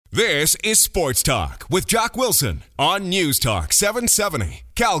This is Sports Talk with Jock Wilson on News Talk 770,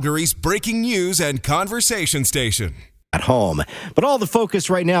 Calgary's breaking news and conversation station. At home. But all the focus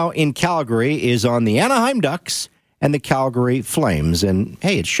right now in Calgary is on the Anaheim Ducks and the Calgary Flames. And,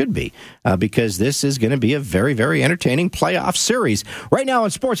 hey, it should be, because this is going to be a very, very entertaining playoff series. Right now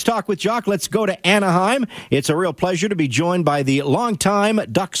on Sports Talk with Jock, let's go to Anaheim. It's a real pleasure to be joined by the longtime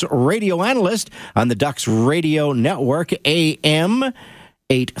Ducks radio analyst on the Ducks Radio Network, AM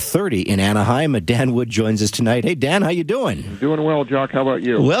 8:30 in Anaheim. Dan Wood joins us tonight. Hey, Dan, how you doing? Doing well, Jock. How about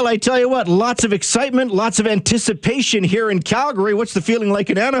you? Well, I tell you what, lots of excitement, lots of anticipation here in Calgary. What's the feeling like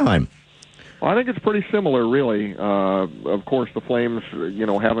in Anaheim? Well, I think it's pretty similar, really. Of course, the Flames,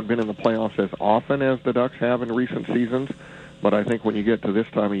 haven't been in the playoffs as often as the Ducks have in recent seasons. But I think when you get to this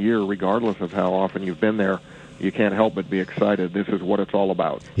time of year, regardless of how often you've been there, you can't help but be excited. This is what it's all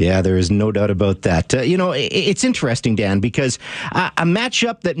about. Yeah, there is no doubt about that. It's interesting, Dan, because a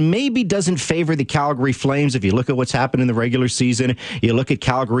matchup that maybe doesn't favor the Calgary Flames, if you look at what's happened in the regular season, you look at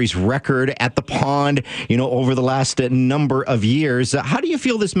Calgary's record at the Pond, over the last number of years. How do you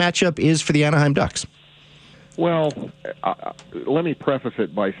feel this matchup is for the Anaheim Ducks? Well, let me preface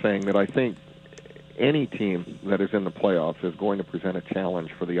it by saying that I think any team that is in the playoffs is going to present a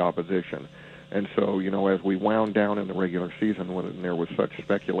challenge for the opposition. And so, as we wound down in the regular season, when there was such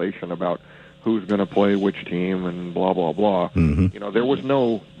speculation about who's going to play which team and blah, blah, blah, there was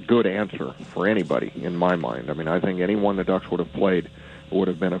no good answer for anybody in my mind. I mean, I think anyone the Ducks would have played would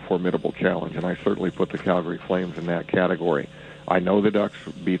have been a formidable challenge, and I certainly put the Calgary Flames in that category. I know the Ducks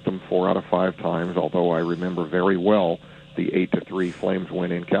beat them 4 out of 5 times, although I remember very well the 8-3 Flames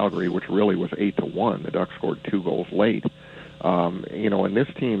win in Calgary, which really was 8-1. The Ducks scored 2 goals late. And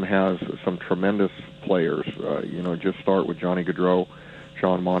this team has some tremendous players. Just start with Johnny Gaudreau,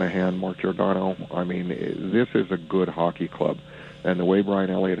 Sean Monahan, Mark Giordano. I mean, this is a good hockey club. And the way Brian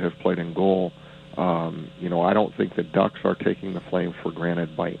Elliott has played in goal, I don't think the Ducks are taking the Flames for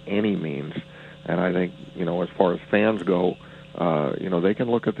granted by any means. And I think, as far as fans go, they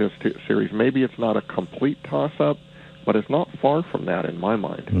can look at this series. Maybe it's not a complete toss-up, but it's not far from that in my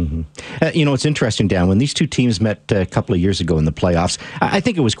mind. Mm-hmm. It's interesting, Dan, when these two teams met a couple of years ago in the playoffs, I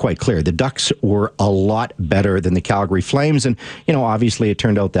think it was quite clear. The Ducks were a lot better than the Calgary Flames, and, obviously it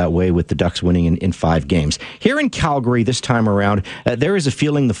turned out that way with the Ducks winning in 5 games. Here in Calgary this time around, there is a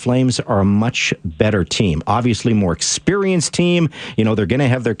feeling the Flames are a much better team. Obviously more experienced team. They're going to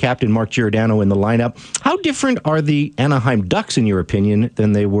have their captain, Mark Giordano, in the lineup. How different are the Anaheim Ducks, in your opinion,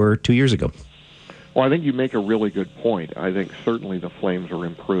 than they were 2 years ago? Well, I think you make a really good point. I think certainly the Flames are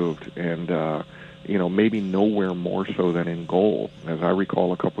improved, and, maybe nowhere more so than in goal. As I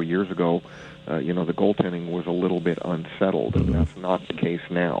recall a couple years ago, the goaltending was a little bit unsettled, and that's not the case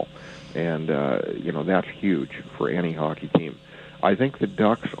now. And, that's huge for any hockey team. I think the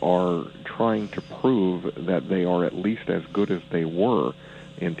Ducks are trying to prove that they are at least as good as they were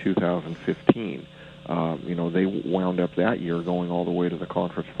in 2015. They wound up that year going all the way to the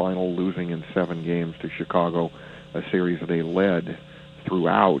conference final, losing in 7 games to Chicago, a series they led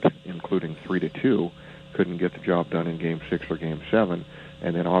throughout, including 3-2. Couldn't get the job done in Game 6 or Game 7,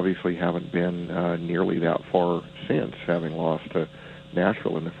 and then obviously haven't been nearly that far since, having lost to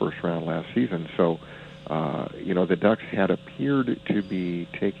Nashville in the first round last season. So, the Ducks had appeared to be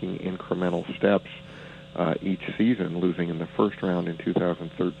taking incremental steps each season, losing in the first round in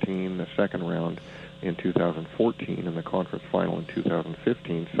 2013, the second round in 2014, and the conference final in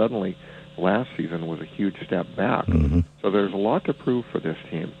 2015. Suddenly, last season was a huge step back. So there's a lot to prove for this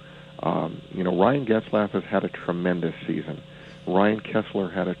team. Ryan Getzlaf has had a tremendous season. Ryan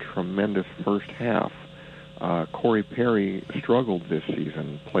Kessler had a tremendous first half. Corey Perry struggled this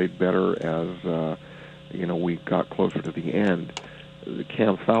season, played better as, we got closer to the end.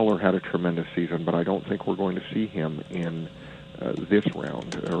 Cam Fowler had a tremendous season, but I don't think we're going to see him in this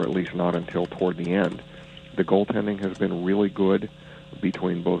round, or at least not until toward the end. The goaltending has been really good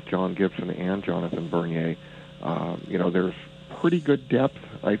between both John Gibson and Jonathan Bernier. There's pretty good depth,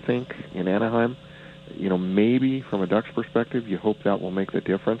 I think, in Anaheim. Maybe from a Ducks perspective, you hope that will make the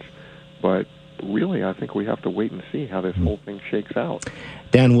difference, but really, I think we have to wait and see how this whole thing shakes out.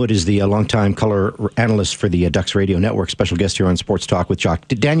 Dan Wood is the longtime color analyst for the Ducks Radio Network, special guest here on Sports Talk with Jock.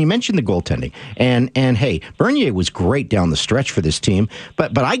 Dan, you mentioned the goaltending, and hey, Bernier was great down the stretch for this team,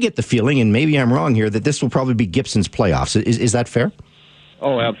 but I get the feeling, and maybe I'm wrong here, that this will probably be Gibson's playoffs. Is that fair?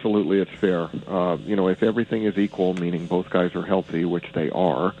 Oh, absolutely, it's fair. If everything is equal, meaning both guys are healthy, which they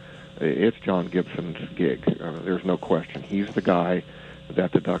are, it's John Gibson's gig. There's no question. He's the guy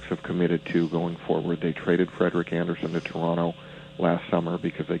that the Ducks have committed to going forward. They traded Frederik Andersen to Toronto last summer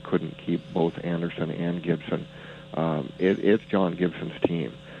because they couldn't keep both Andersen and Gibson. It's John Gibson's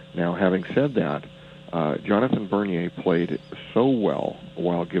team. Now, having said that, Jonathan Bernier played so well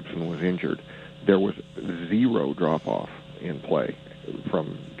while Gibson was injured. There was zero drop-off in play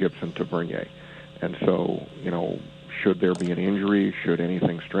from Gibson to Bernier. And so, should there be an injury, should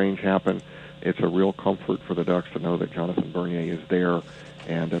anything strange happen, it's a real comfort for the Ducks to know that Jonathan Bernier is there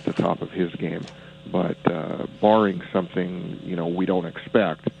and at the top of his game. But barring something, we don't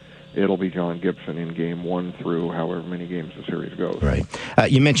expect, it'll be John Gibson in Game 1 through however many games the series goes. Right.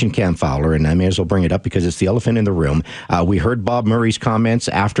 You mentioned Cam Fowler, and I may as well bring it up because it's the elephant in the room. We heard Bob Murray's comments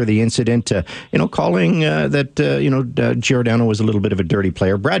after the incident, calling that Giordano was a little bit of a dirty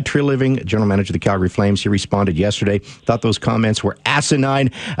player. Brad Treliving, general manager of the Calgary Flames, he responded yesterday, thought those comments were asinine.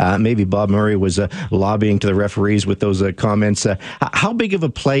 Maybe Bob Murray was lobbying to the referees with those comments. How big of a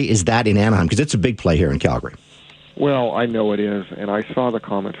play is that in Anaheim? Because it's a big play here in Calgary. Well, I know it is, and I saw the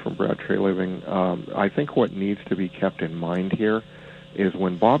comments from Brad Treliving. I think what needs to be kept in mind here is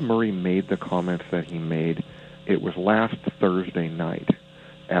when Bob Murray made the comments that he made, it was last Thursday night,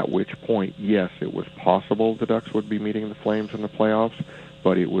 at which point, yes, it was possible the Ducks would be meeting the Flames in the playoffs,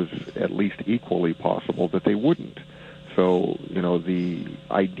 but it was at least equally possible that they wouldn't. So, the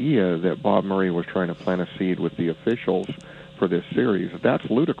idea that Bob Murray was trying to plant a seed with the officials for this series, that's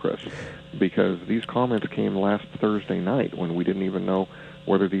ludicrous, because these comments came last Thursday night when we didn't even know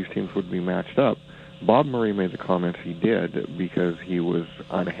whether these teams would be matched up. Bob Murray made the comments he did because he was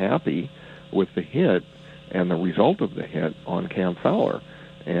unhappy with the hit and the result of the hit on Cam Fowler.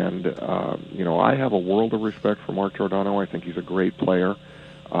 And, I have a world of respect for Mark Giordano. I think he's a great player.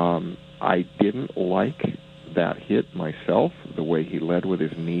 I didn't like that hit myself, the way he led with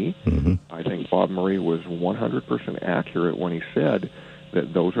his knee. Mm-hmm. I think Bob Murray was 100% accurate when he said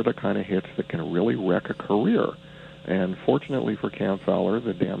that those are the kind of hits that can really wreck a career. And fortunately for Cam Fowler,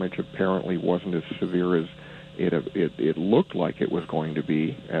 the damage apparently wasn't as severe as it looked like it was going to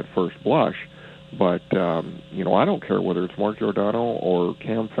be at first blush. But, I don't care whether it's Mark Giordano or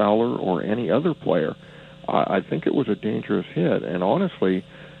Cam Fowler or any other player. I think it was a dangerous hit. And honestly,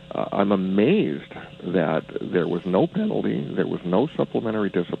 I'm amazed that there was no penalty, there was no supplementary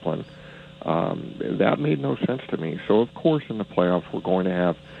discipline. That made no sense to me. So, of course, in the playoffs, we're going to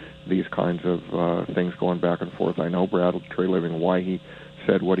have these kinds of things going back and forth. I know Brad Treliving, why he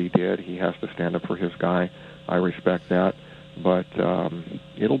said what he did. He has to stand up for his guy. I respect that. But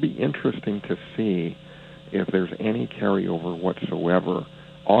it'll be interesting to see if there's any carryover whatsoever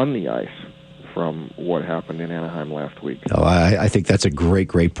on the ice from what happened in Anaheim last week. Oh, I think that's a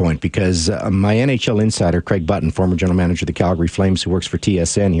great point, because my NHL insider, Craig Button, former general manager of the Calgary Flames, who works for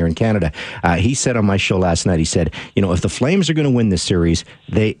TSN here in Canada, he said on my show last night, he said, if the Flames are going to win this series,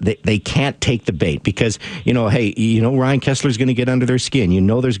 they can't take the bait, because, Ryan Kessler's going to get under their skin.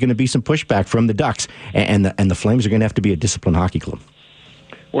 There's going to be some pushback from the Ducks, and the Flames are going to have to be a disciplined hockey club.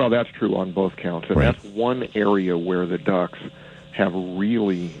 Well, that's true on both counts, and right. That's one area where the Ducks have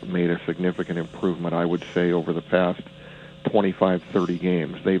really made a significant improvement, I would say, over the past 25, 30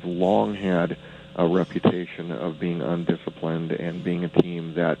 games. They've long had a reputation of being undisciplined and being a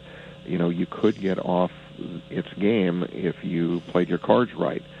team that, you could get off its game if you played your cards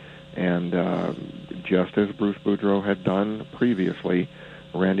right. And just as Bruce Boudreau had done previously,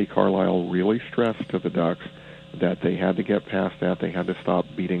 Randy Carlyle really stressed to the Ducks that they had to get past that. They had to stop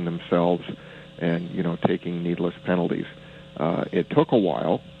beating themselves and, taking needless penalties. It took a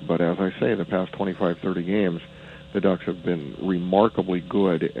while, but as I say, the past 25, 30 games, the Ducks have been remarkably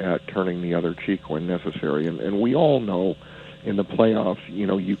good at turning the other cheek when necessary. And we all know in the playoffs,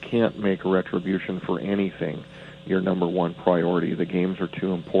 you can't make a retribution for anything your number one priority. The games are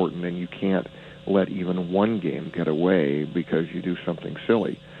too important, and you can't let even one game get away because you do something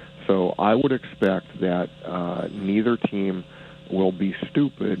silly. So I would expect that neither team will be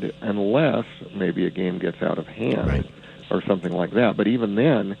stupid unless maybe a game gets out of hand. Right. Or something like that. But even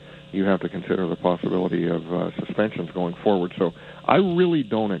then, you have to consider the possibility of suspensions going forward. So I really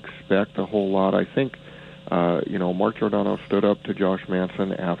don't expect a whole lot. I think, Mark Giordano stood up to Josh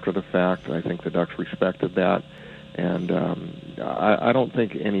Manson after the fact. I think the Ducks respected that. And I don't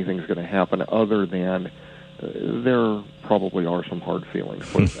think anything's going to happen other than there probably are some hard feelings,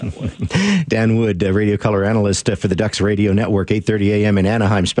 put it that way. Dan Wood, radio color analyst for the Ducks Radio Network, 8:30 a.m. in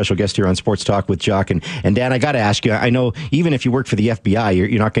Anaheim, special guest here on Sports Talk with Jock. And Dan, I got to ask you, I know even if you work for the FBI,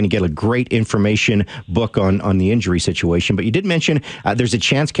 you're not going to get a great information book on the injury situation, but you did mention there's a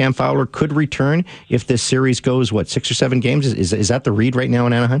chance Cam Fowler could return if this series goes, 6 or 7 games? Is that the read right now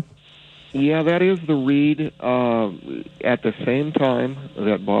in Anaheim? Yeah, that is the read. At the same time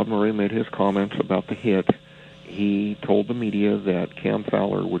that Bob Murray made his comments about the hit, he told the media that Cam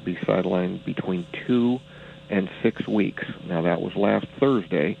Fowler would be sidelined between 2 and 6 weeks. Now, that was last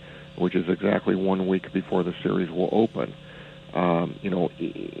Thursday, which is exactly 1 week before the series will open.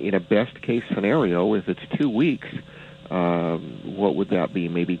 In a best-case scenario, if it's 2 weeks, what would that be?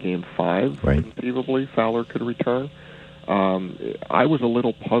 Maybe Game 5, right. Conceivably, Fowler could return. I was a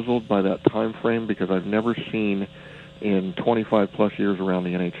little puzzled by that time frame because I've never seen, in 25-plus years around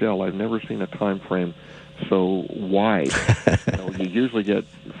the NHL, I've never seen a time frame so wide. You usually get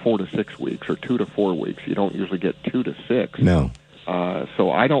 4 to 6 weeks or 2 to 4 weeks. You don't usually get 2 to 6. No.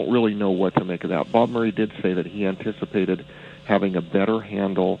 So I don't really know what to make of that. Bob Murray did say that he anticipated having a better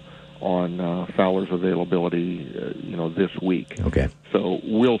handle on Fowler's availability, this week. Okay. So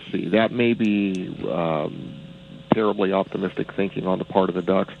we'll see. That may be terribly optimistic thinking on the part of the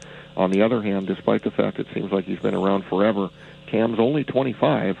Ducks. On the other hand, despite the fact it seems like he's been around forever, Cam's only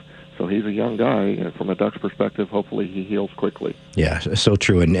 25. So he's a young guy. From a Ducks perspective, hopefully he heals quickly. Yeah, so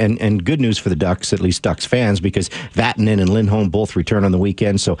true. And good news for the Ducks, at least Ducks fans, because Vatanen and Lindholm both return on the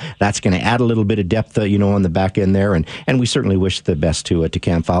weekend. So that's going to add a little bit of depth, on the back end there. And we certainly wish the best to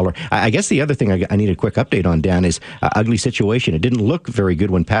Cam Fowler. I guess the other thing I need a quick update on, Dan, is ugly situation. It didn't look very good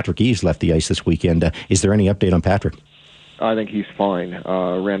when Patrick Eaves left the ice this weekend. Is there any update on Patrick? I think he's fine.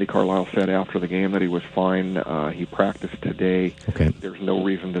 Randy Carlyle said after the game that he was fine. He practiced today. Okay. There's no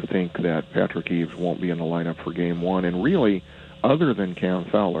reason to think that Patrick Eaves won't be in the lineup for Game 1. And really, other than Cam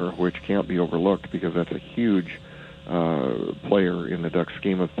Fowler, which can't be overlooked because that's a huge player in the Ducks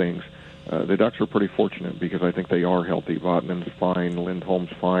scheme of things, the Ducks are pretty fortunate because I think they are healthy. Vatanen's fine. Lindholm's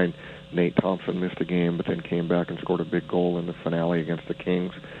fine. Nate Thompson missed a game but then came back and scored a big goal in the finale against the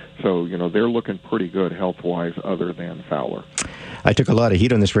Kings. So, they're looking pretty good health-wise other than Fowler. I took a lot of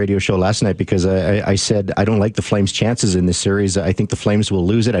heat on this radio show last night because I said I don't like the Flames' chances in this series. I think the Flames will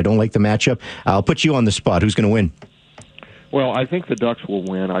lose it. I don't like the matchup. I'll put you on the spot. Who's going to win? Well, I think the Ducks will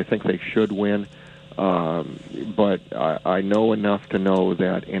win. I think they should win. But I know enough to know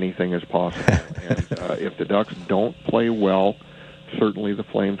that anything is possible. And if the Ducks don't play well, certainly the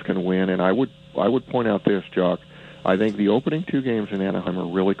Flames can win. And I would point out this, Jock. I think the opening 2 games in Anaheim are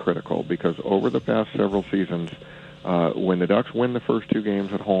really critical because over the past several seasons, when the Ducks win the first 2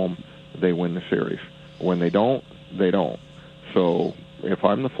 games at home, they win the series. When they don't, they don't. So if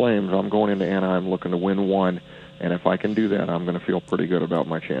I'm the Flames, I'm going into Anaheim looking to win 1, and if I can do that, I'm going to feel pretty good about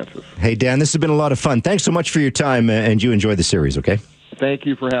my chances. Hey, Dan, this has been a lot of fun. Thanks so much for your time, and you enjoy the series, okay? Thank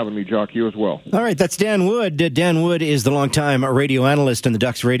you for having me, Jock. You as well. All right, that's Dan Wood. Dan Wood is the longtime radio analyst on the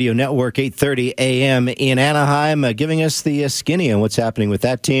Ducks Radio Network, 8:30 a.m. in Anaheim, giving us the skinny on what's happening with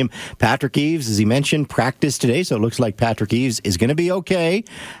that team. Patrick Eaves, as he mentioned, practiced today, so it looks like Patrick Eaves is going to be okay.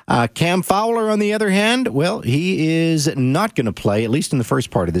 Cam Fowler, on the other hand, well, he is not going to play, at least in the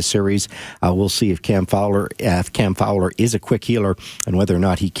first part of this series. We'll see if Cam Fowler is a quick healer and whether or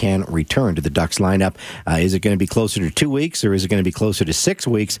not he can return to the Ducks lineup. Is it going to be closer to 2 weeks or is it going to be closer to 6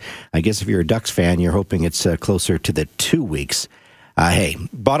 weeks? I guess if you're a Ducks fan, you're hoping it's closer to the 2 weeks. Hey,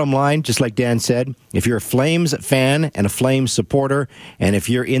 bottom line, just like Dan said, if you're a Flames fan and a Flames supporter, and if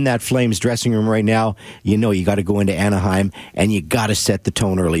you're in that Flames dressing room right now, you got to go into Anaheim and you got to set the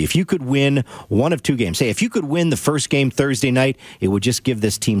tone early. If you could win one of 2 games, say if you could win the first game Thursday night, it would just give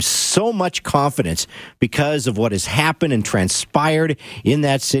this team so much confidence because of what has happened and transpired in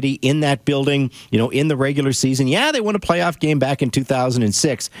that city, in that building, in the regular season. Yeah, they won a playoff game back in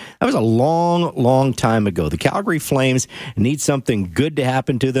 2006. That was a long, long time ago. The Calgary Flames need something good to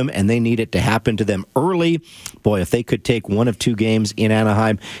happen to them, and they need it to happen to them early. Boy, if they could take one of 2 games in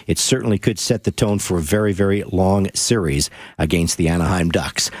Anaheim, it certainly could set the tone for a very, very long series against the Anaheim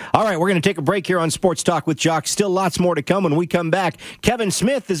Ducks. All right, we're going to take a break here on Sports Talk with Jock. Still lots more to come when we come back. Kevin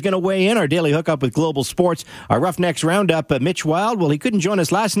Smith is going to weigh in, our daily hookup with Global Sports. Our Roughnecks Roundup, Mitch Wild, well, he couldn't join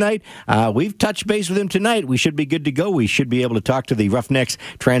us last night. We've touched base with him tonight. We should be good to go. We should be able to talk to the Roughnecks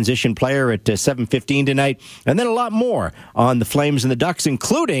transition player at 7:15 tonight. And then a lot more on the Flames and the Ducks,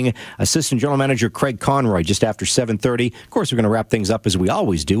 including Assistant General Manager Craig Conroy just after 7:30. Of course, we're going to wrap things up as we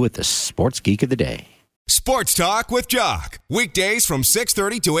always do with the Sports Geek of the Day. Sports Talk with Jock. Weekdays from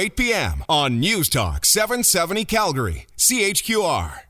 6:30 to 8 p.m. on News Talk 770 Calgary, CHQR.